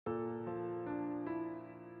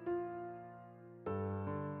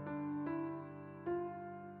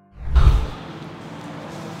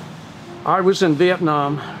I was in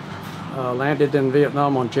Vietnam, landed in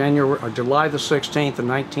Vietnam on July the 16th of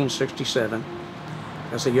 1967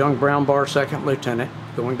 as a young brown bar second lieutenant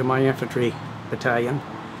going to my infantry battalion,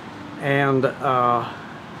 and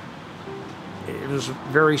it was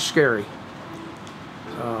very scary.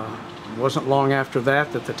 It wasn't long after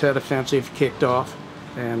that the Tet Offensive kicked off,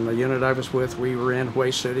 and the unit I was with, we were in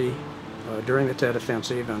Hue City during the Tet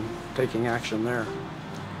Offensive and taking action there.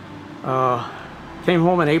 Came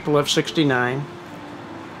home in April of '69,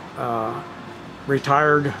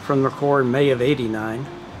 retired from the Corps in May of '89.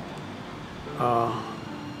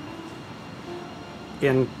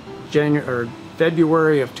 In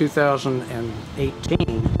February of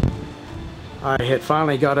 2018, I had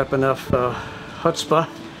finally got up enough chutzpah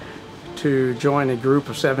to join a group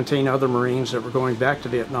of 17 other Marines that were going back to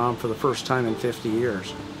Vietnam for the first time in 50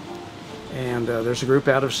 years. And there's a group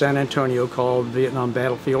out of San Antonio called Vietnam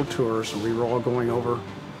Battlefield Tours, and we were all going over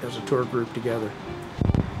as a tour group together.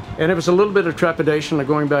 And it was a little bit of trepidation of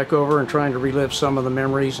going back over and trying to relive some of the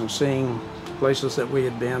memories and seeing places that we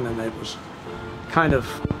had been, and it was kind of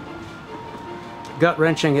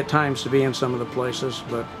gut-wrenching at times to be in some of the places,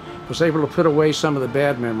 but was able to put away some of the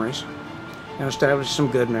bad memories and establish some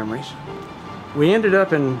good memories. We ended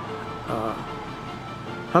up in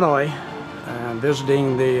Hanoi and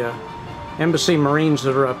visiting the Embassy Marines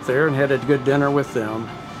that are up there and had a good dinner with them.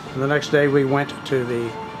 And the next day we went to the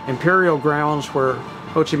Imperial grounds where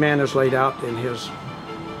Ho Chi Minh is laid out in his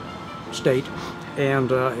state,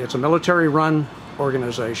 and it's a military-run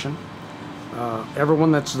organization.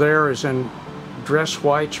 Everyone that's there is in dress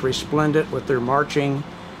whites, resplendent with their marching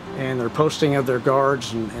and their posting of their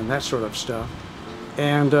guards and that sort of stuff.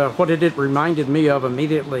 And what it reminded me of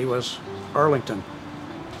immediately was Arlington.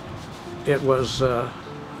 It was,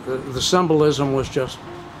 the symbolism was just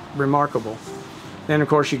remarkable. Then of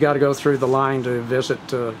course you got to go through the line to visit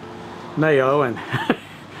Mayo and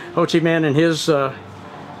Ho Chi Minh in his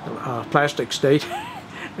plastic state.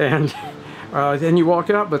 And then you walk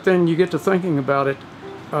out, but then you get to thinking about it.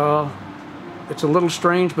 It's a little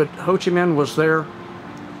strange, but Ho Chi Minh was their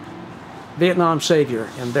Vietnam savior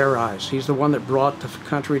in their eyes. He's the one that brought the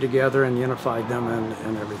country together and unified them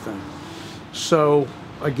and everything. So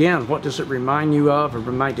again, what does it remind you of, or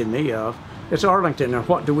reminded me of? It's Arlington. And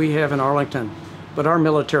what do we have in Arlington but our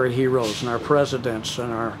military heroes and our presidents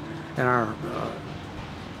and our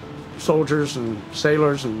soldiers and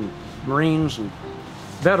sailors and Marines and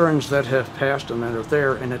veterans that have passed and that are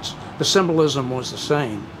there, and the symbolism was the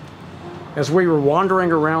same. As we were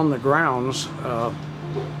wandering around the grounds,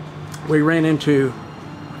 we ran into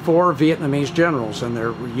 4 Vietnamese generals in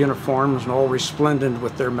their uniforms and all resplendent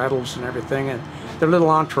with their medals and everything, and their little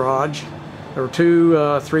entourage. There were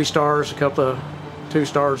 2 3 stars, a couple of 2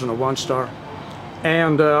 stars and a 1 star.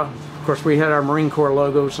 And of course we had our Marine Corps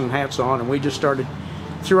logos and hats on, and we just started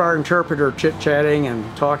through our interpreter chit-chatting and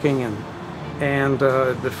talking, and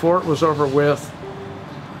before it was over with,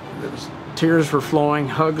 tears were flowing,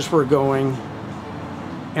 hugs were going.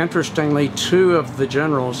 Interestingly, 2 of the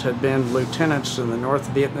generals had been lieutenants in the North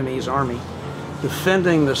Vietnamese Army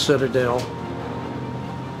defending the citadel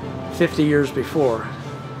 50 years before.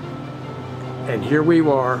 And here we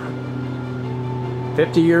are,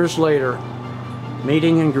 50 years later,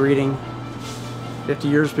 meeting and greeting. 50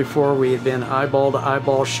 years before we had been eyeball to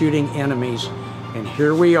eyeball shooting enemies, and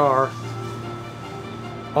here we are,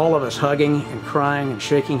 all of us hugging and crying and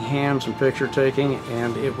shaking hands and picture taking,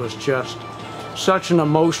 and it was just such an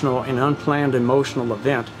emotional and unplanned emotional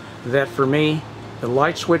event that for me, the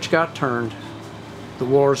light switch got turned, the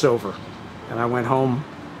war's over, and I went home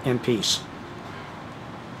in peace.